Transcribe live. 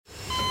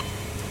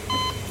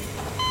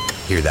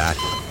Hear that?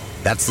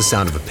 That's the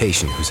sound of a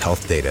patient whose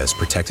health data is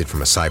protected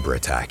from a cyber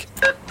attack.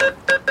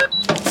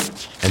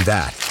 And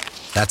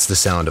that's the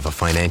sound of a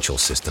financial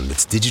system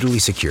that's digitally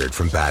secured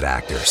from bad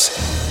actors.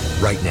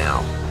 Right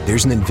now,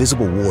 there's an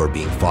invisible war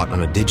being fought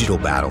on a digital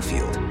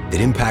battlefield that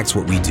impacts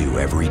what we do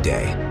every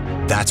day.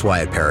 That's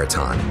why at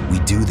Peraton, we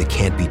do the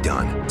can't be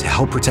done to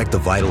help protect the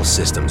vital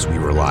systems we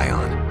rely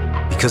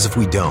on. Because if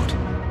we don't,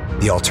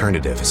 the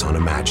alternative is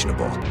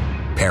unimaginable.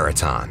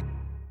 Peraton.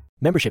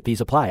 Membership fees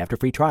apply after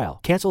free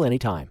trial. Cancel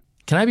anytime.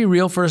 Can I be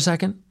real for a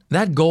second?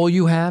 That goal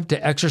you have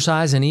to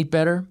exercise and eat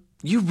better,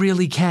 you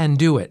really can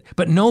do it.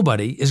 But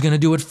nobody is going to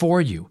do it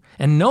for you.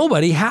 And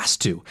nobody has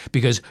to,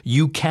 because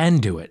you can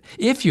do it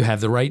if you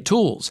have the right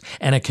tools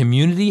and a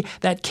community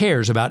that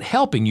cares about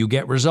helping you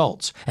get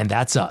results. And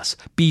that's us,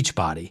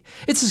 Beachbody.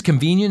 It's as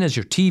convenient as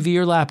your TV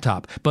or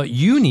laptop, but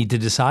you need to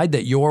decide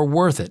that you're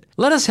worth it.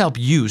 Let us help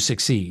you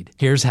succeed.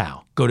 Here's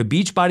how. Go to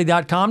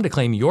beachbody.com to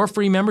claim your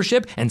free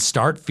membership and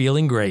start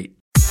feeling great.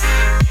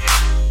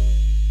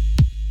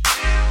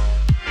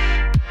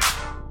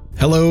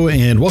 Hello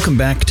and welcome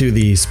back to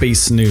the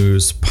Space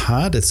News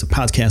Pod. It's a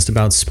podcast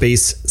about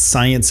space,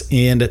 science,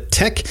 and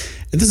tech.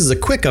 And this is a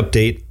quick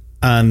update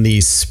on the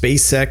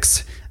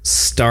SpaceX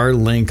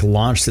Starlink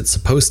launch that's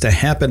supposed to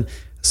happen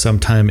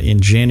sometime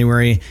in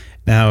January.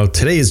 Now,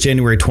 today is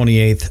January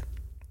 28th,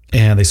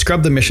 and they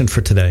scrubbed the mission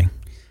for today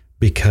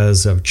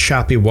because of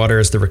choppy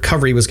waters. The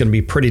recovery was going to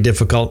be pretty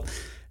difficult,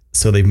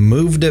 so they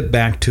moved it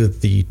back to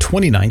the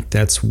 29th.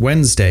 That's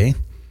Wednesday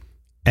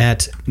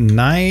at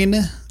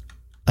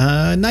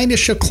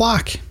 9-ish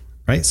o'clock,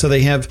 right? So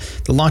they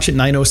have the launch at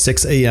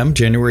 9:06 a.m.,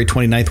 January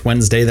 29th,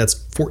 Wednesday. That's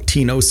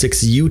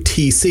 14:06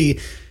 UTC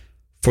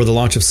for the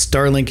launch of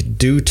Starlink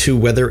due to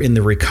weather in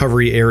the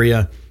recovery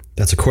area.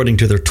 That's according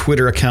to their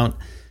Twitter account.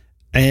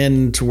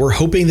 And we're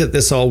hoping that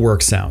this all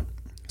works out.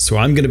 So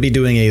I'm going to be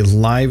doing a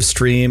live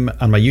stream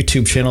on my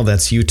YouTube channel.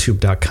 That's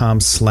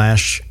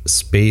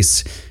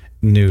youtube.com/Space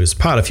News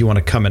Pod. If you want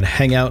to come and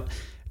hang out,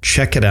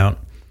 check it out,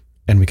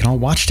 and we can all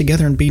watch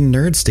together and be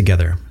nerds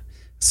together.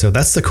 So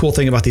that's the cool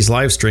thing about these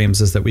live streams,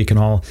 is that we can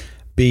all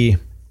be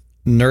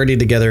nerdy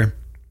together,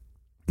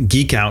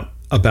 geek out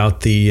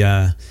about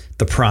the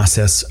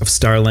process of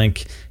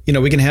Starlink. You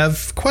know, we can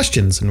have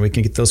questions and we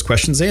can get those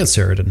questions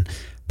answered, and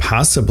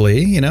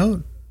possibly, you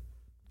know,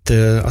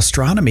 the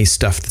astronomy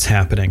stuff that's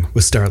happening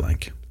with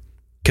Starlink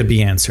could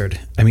be answered.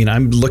 I mean,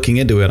 I'm looking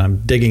into it. I'm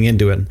digging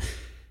into it,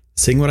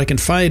 seeing what I can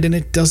find, and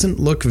it doesn't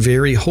look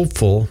very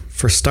hopeful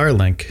for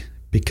Starlink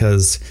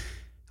because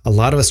a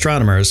lot of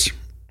astronomers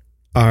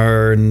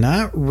are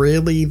not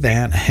really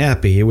that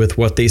happy with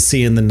what they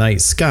see in the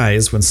night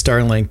skies when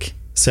Starlink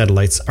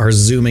satellites are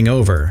zooming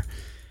over.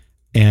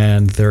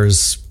 And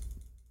there's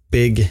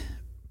big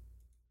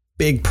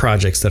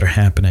projects that are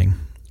happening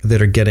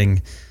that are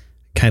getting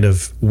kind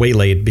of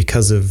waylaid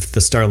because of the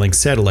Starlink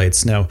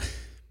satellites. Now,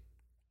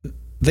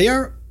 they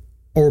are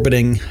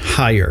orbiting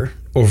higher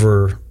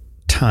over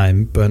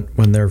time, but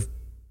when they're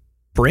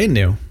brand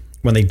new,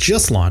 when they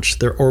just launched,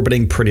 they're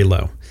orbiting pretty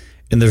low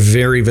and they're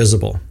very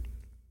visible.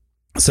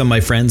 Some of my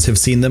friends have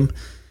seen them,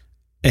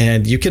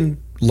 and you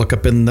can look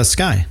up in the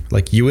sky,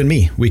 like you and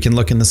me. We can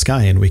look in the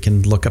sky and we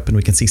can look up and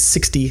we can see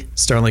 60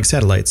 Starlink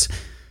satellites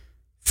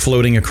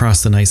floating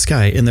across the night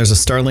sky. And there's a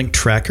Starlink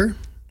tracker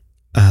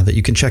that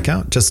you can check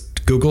out.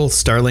 Just Google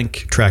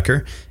Starlink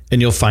tracker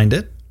and you'll find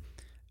it.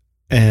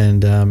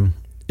 And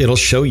it'll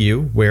show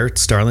you where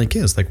Starlink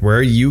is, like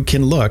where you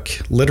can look,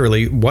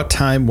 literally what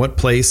time, what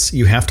place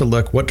you have to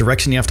look, what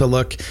direction you have to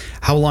look,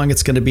 how long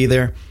it's going to be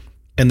there.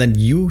 And then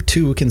you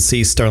too can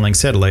see Starlink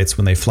satellites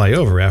when they fly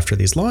over after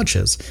these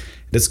launches.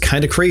 It's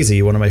kind of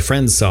crazy. One of my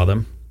friends saw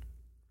them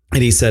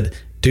and he said,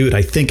 dude,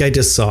 I think I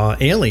just saw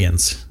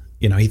aliens.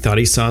 You know, he thought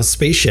he saw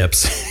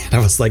spaceships. And I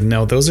was like,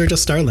 no, those are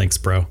just Starlinks,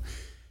 bro.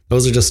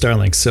 Those are just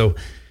Starlinks. So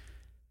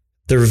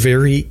they're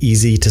very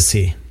easy to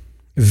see.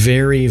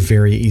 Very,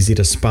 very easy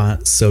to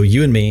spot. So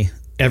you and me,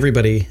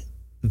 everybody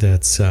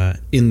that's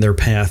in their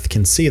path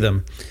can see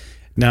them.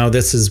 Now,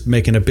 this is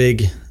making a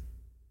big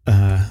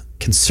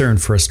concern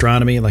for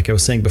astronomy, like I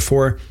was saying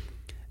before,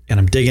 and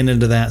I'm digging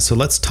into that. So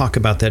let's talk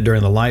about that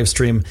during the live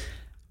stream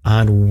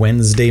on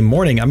Wednesday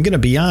morning. I'm going to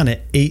be on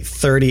at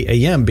 8:30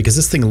 a.m. because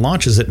this thing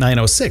launches at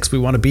 9:06. We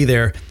want to be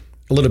there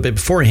a little bit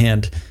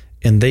beforehand,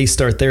 and they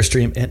start their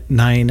stream at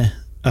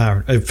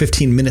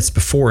 15 minutes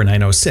before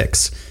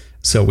 9:06.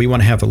 So we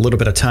want to have a little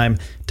bit of time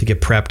to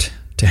get prepped,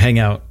 to hang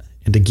out,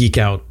 and to geek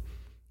out,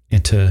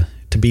 and to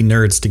be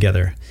nerds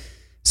together.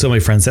 So my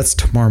friends, that's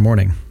tomorrow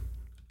morning,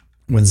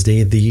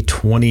 Wednesday the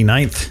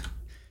 29th.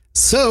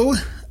 So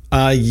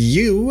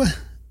you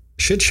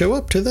should show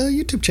up to the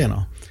YouTube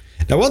channel.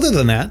 Now, other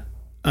than that,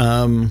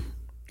 I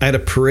had a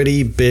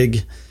pretty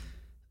big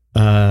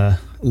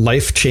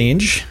life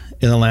change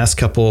in the last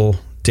couple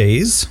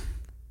days.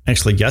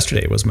 Actually,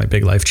 yesterday was my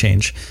big life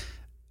change.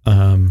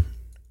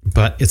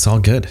 But it's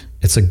all good.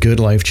 It's a good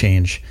life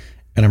change,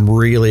 and I'm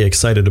really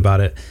excited about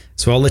it.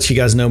 So I'll let you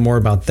guys know more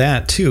about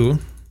that too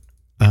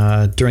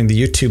during the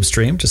YouTube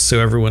stream, just so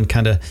everyone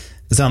kind of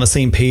is on the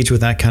same page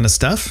with that kind of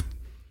stuff.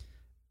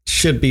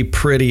 should be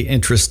pretty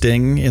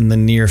interesting in the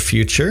near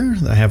future.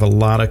 I have a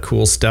lot of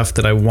cool stuff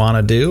that I want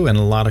to do and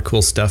a lot of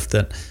cool stuff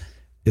that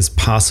is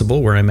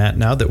possible where I'm at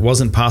now that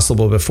wasn't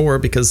possible before,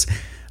 because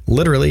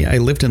literally I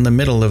lived in the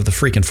middle of the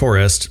freaking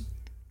forest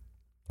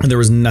and there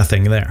was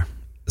nothing there.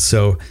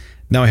 So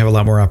now I have a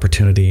lot more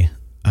opportunity,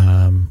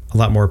 a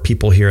lot more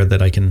people here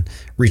that I can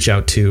reach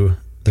out to.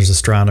 There's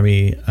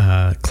astronomy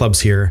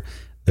clubs here.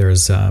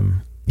 There's,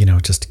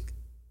 just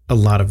a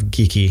lot of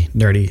geeky,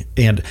 nerdy,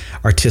 and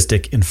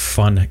artistic and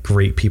fun,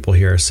 great people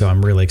here. So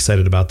I'm really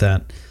excited about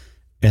that.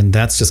 And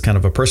that's just kind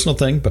of a personal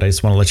thing, but I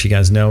just want to let you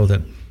guys know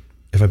that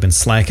if I've been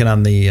slacking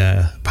on the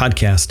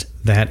podcast,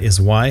 that is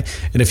why.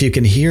 And if you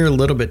can hear a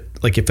little bit,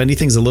 like if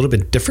anything's a little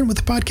bit different with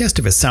the podcast,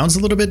 if it sounds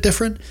a little bit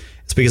different,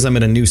 it's because I'm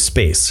in a new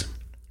space.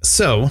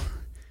 So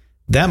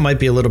that might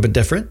be a little bit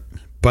different,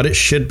 but it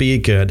should be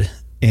good.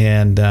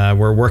 And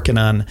we're working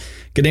on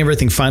getting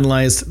everything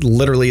finalized.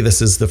 Literally,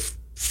 this is the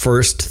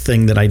first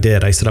thing that I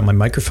did. I set up my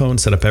microphone,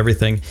 set up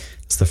everything.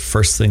 It's the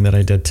first thing that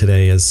I did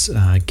today is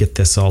get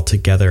this all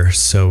together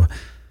so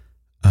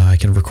I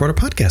can record a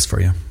podcast for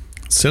you.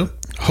 So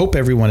hope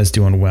everyone is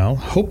doing well.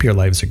 Hope your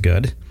lives are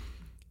good.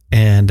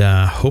 And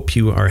hope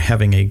you are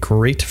having a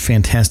great,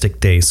 fantastic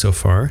day so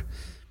far.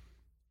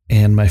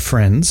 And my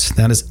friends,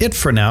 that is it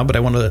for now, but I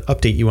want to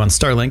update you on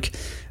Starlink.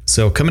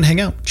 So come and hang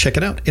out, check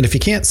it out. And if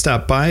you can't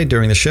stop by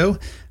during the show,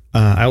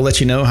 I'll let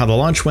you know how the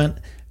launch went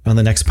on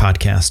the next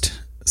podcast.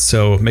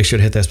 So make sure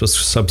to hit that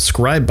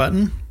subscribe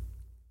button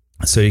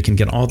so you can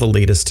get all the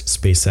latest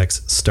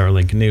SpaceX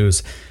Starlink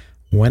news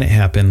when it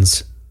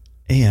happens.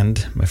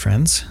 And my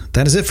friends,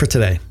 that is it for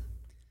today.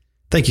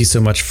 Thank you so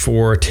much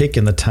for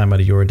taking the time out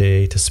of your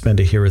day to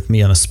spend it here with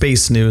me on the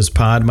Space News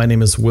Pod. My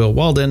name is Will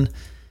Walden,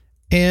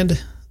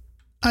 and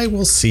I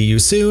will see you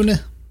soon.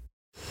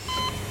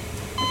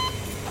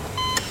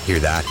 Hear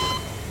that?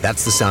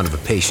 That's the sound of a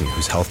patient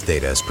whose health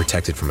data is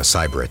protected from a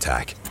cyber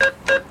attack.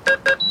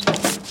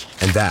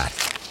 And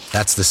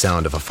that's the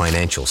sound of a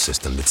financial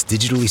system that's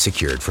digitally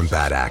secured from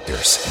bad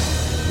actors.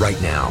 Right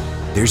now,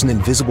 there's an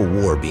invisible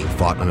war being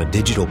fought on a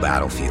digital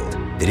battlefield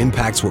that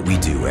impacts what we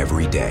do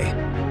every day.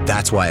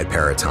 That's why at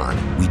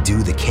Peraton, we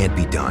do the can't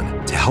be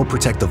done to help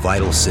protect the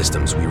vital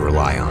systems we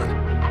rely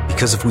on.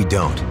 Because if we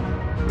don't,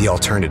 the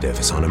alternative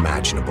is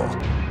unimaginable.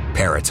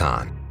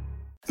 Peraton.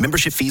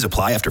 Membership fees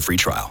apply after free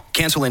trial.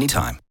 Cancel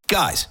anytime.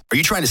 Guys, are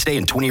you trying to stay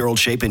in 20-year-old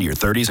shape into your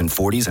 30s and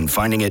 40s and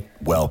finding it,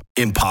 well,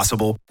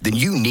 impossible? Then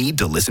you need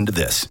to listen to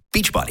this.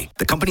 Beachbody,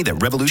 the company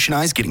that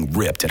revolutionized getting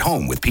ripped at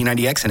home with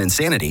P90X and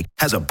Insanity,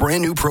 has a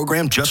brand new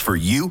program just for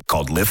you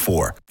called Lift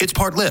 4. It's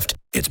part lift,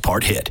 it's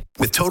part hit,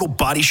 with total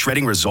body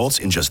shredding results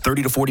in just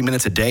 30 to 40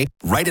 minutes a day,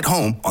 right at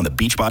home on the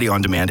Beachbody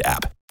On Demand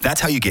app.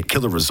 That's how you get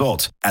killer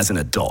results as an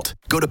adult.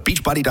 Go to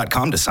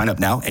beachbody.com to sign up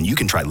now, and you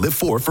can try Live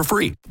 4 for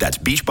free. That's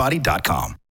beachbody.com.